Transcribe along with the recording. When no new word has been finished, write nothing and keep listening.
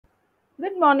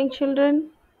Good morning, children.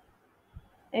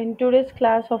 In today's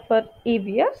class of our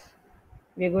E.V.S,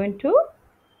 we are going to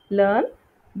learn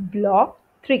block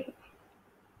 3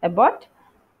 about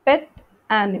pet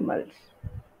animals.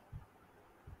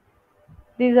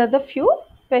 These are the few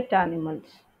pet animals: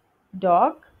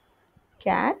 dog,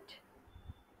 cat,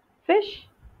 fish,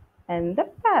 and the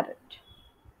parrot.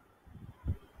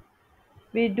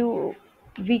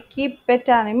 We keep pet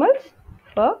animals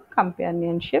for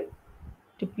companionship,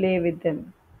 to play with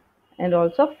them, and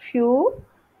also few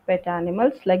pet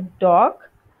animals like dog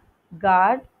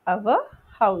guard our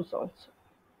house also,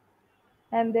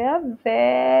 and they are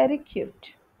very cute.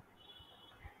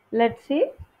 Let's see.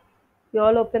 You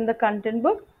all open the content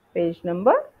book, page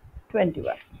number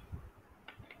 21.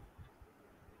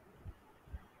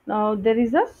 Now there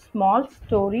is a small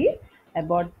story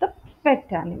about the pet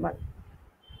animal.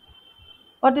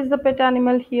 What is the pet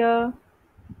animal here?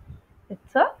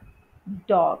 It's a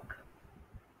dog,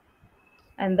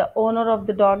 and the owner of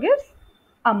the dog is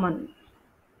Aman.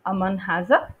 Aman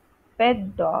has a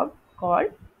pet dog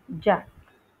called Jack.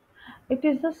 It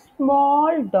is a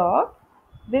small dog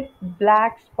with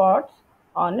black spots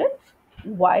on its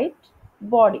white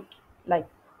body. Like,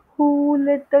 who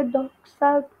let the dogs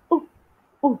out? Ooh,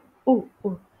 ooh, ooh,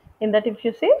 ooh. In that, if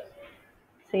you say,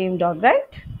 same dog,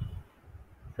 right?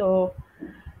 So,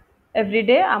 every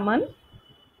day Aman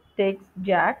takes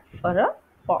Jack for a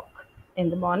walk in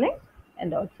the morning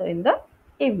and also in the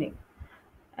evening.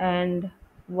 And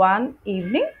one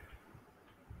evening,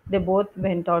 they both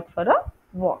went out for a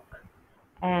walk,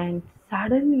 and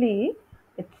suddenly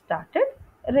it started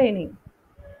raining.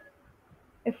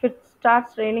 If it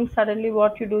starts raining suddenly,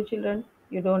 what you do, children?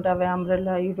 You don't have an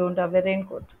umbrella, you don't have a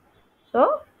raincoat.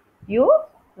 So you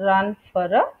run for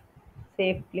a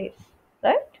safe place,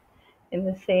 right? In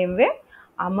the same way,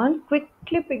 Aman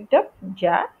quickly picked up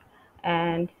Jack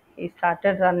and he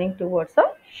started running towards a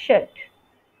shed.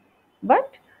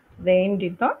 But rain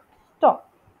did not stop.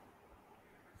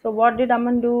 So what did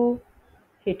Aman do?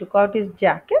 He took out his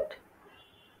jacket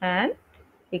and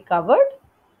he covered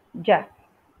Jack,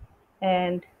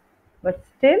 and but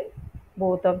still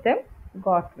both of them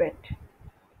got wet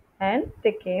and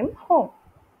they came home.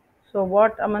 So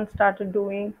what Aman started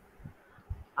doing?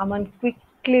 Aman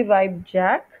quickly wiped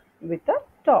Jack with a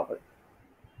towel.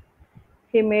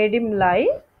 He made him lie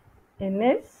in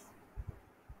his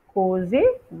cozy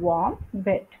warm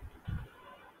bed.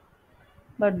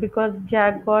 But because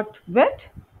Jack got wet,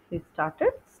 he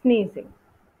started sneezing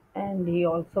and he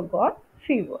also got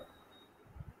fever.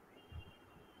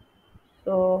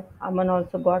 So Aman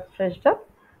also got freshed up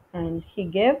and he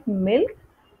gave milk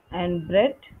and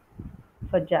bread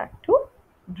for Jack to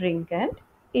drink and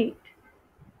eat.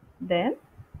 Then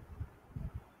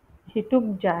he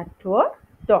took Jack to a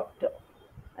doctor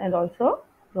and also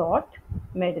brought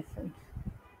medicines.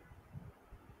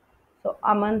 So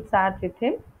Aman sat with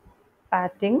him,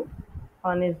 patting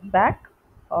on his back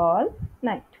all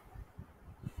night.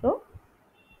 So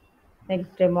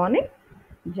next day morning,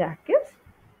 Jack is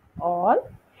all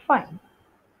fine.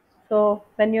 So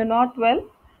when you're not well,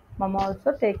 Mama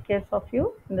also take care of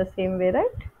you in the same way,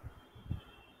 right?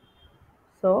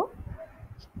 So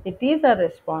it is a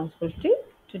responsibility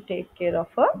to take care of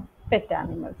our pet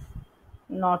animals.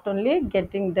 Not only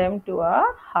getting them to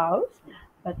our house,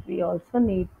 but we also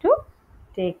need to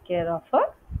take care of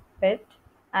our pet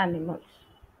animals.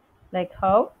 Like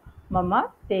how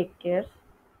Mama take care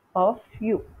of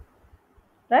you,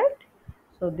 right?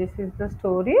 So this is the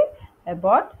story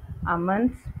about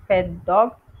Aman's pet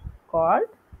dog called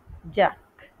Jack.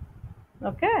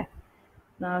 Okay.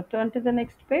 Now turn to the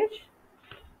next page.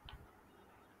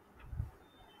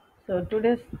 So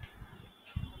today's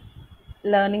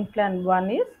learning plan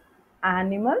 1 is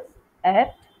animals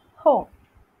at home.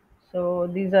 So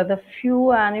these are the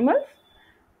few animals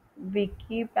we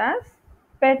keep as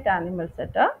pet animals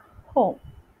at our home.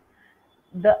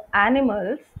 The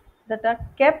animals that are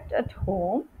kept at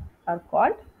home are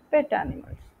called pet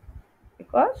animals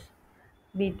because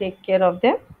we take care of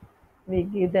them, we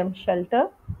give them shelter,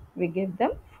 we give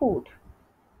them food,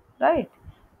 right?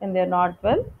 When they're not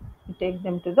well, we take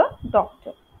them to the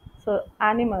doctor. So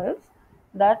animals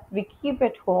that we keep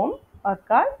at home are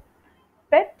called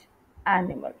pet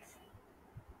animals.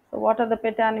 So what are the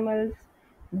pet animals?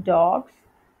 Dogs,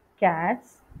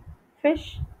 cats,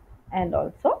 fish, and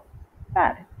also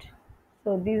parrot.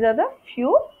 So these are the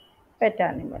few pet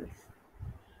animals.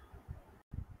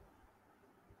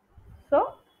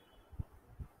 So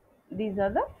these are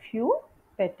the few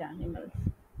pet animals.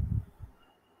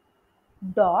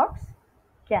 Dogs,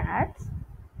 cats,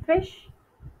 fish,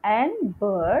 and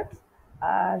birds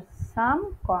are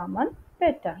some common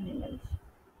pet animals.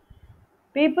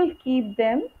 People keep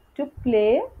them to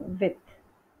play with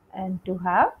and to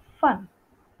have fun.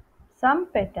 Some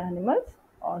pet animals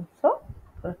also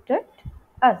protect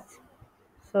us.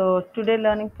 So today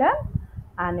learning plan,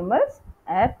 animals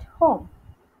at home.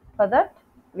 For that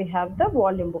we have the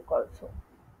volume book also.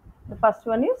 The first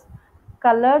one is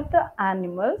color the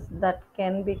animals that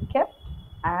can be kept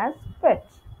as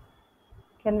pets.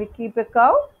 Can we keep a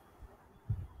cow?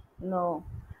 No.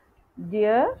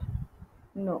 Deer?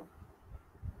 No.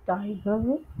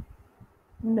 Tiger?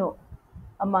 No.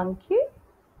 A monkey?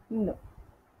 No.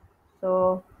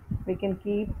 So we can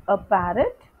keep a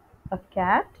parrot, a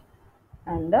cat,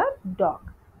 and a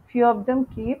dog. Few of them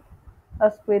keep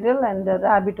a squirrel and a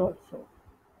rabbit also.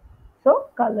 So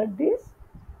color these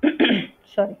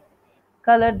sorry,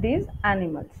 color these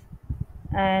animals.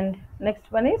 And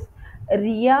next one is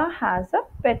Ria has a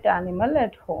pet animal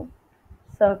at home.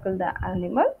 Circle the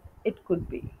animal it could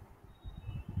be.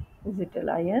 Is it a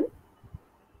lion?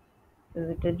 Is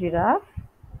it a giraffe?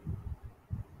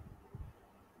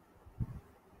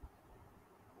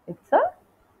 It's a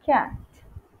cat.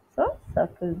 So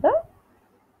circle the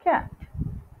cat.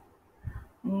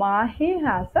 Mahi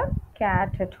has a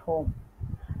cat at home.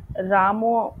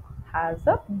 Ramo has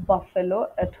a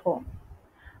buffalo at home.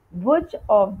 Which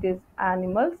of these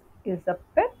animals is a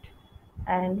pet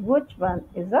and which one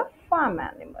is a farm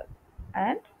animal?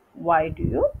 And why do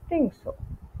you think so?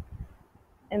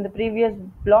 In the previous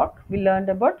block, we learned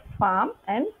about farm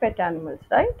and pet animals,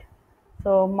 right?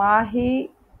 So,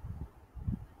 Mahi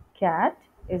cat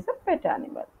is a pet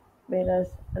animal, whereas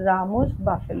Ramu's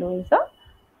buffalo is a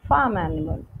farm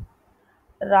animal.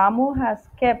 Ramu has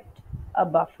kept a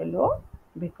buffalo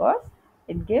because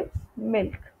it gives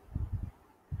milk.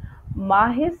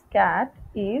 Mahi's cat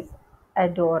is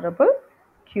adorable,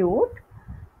 cute,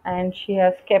 and she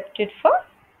has kept it for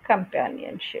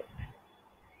companionship.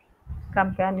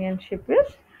 Companionship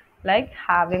is like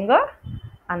having a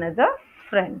another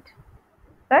friend,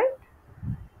 right?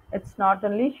 It's not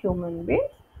only human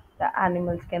beings, the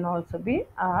animals can also be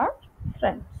our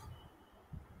friends.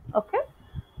 Okay,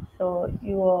 so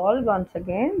you all once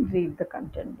again read the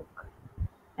content book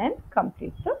and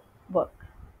complete the work.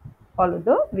 Follow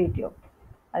the video.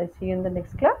 I'll see you in the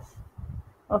next class.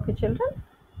 Okay, children,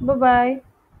 bye bye,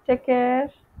 take care.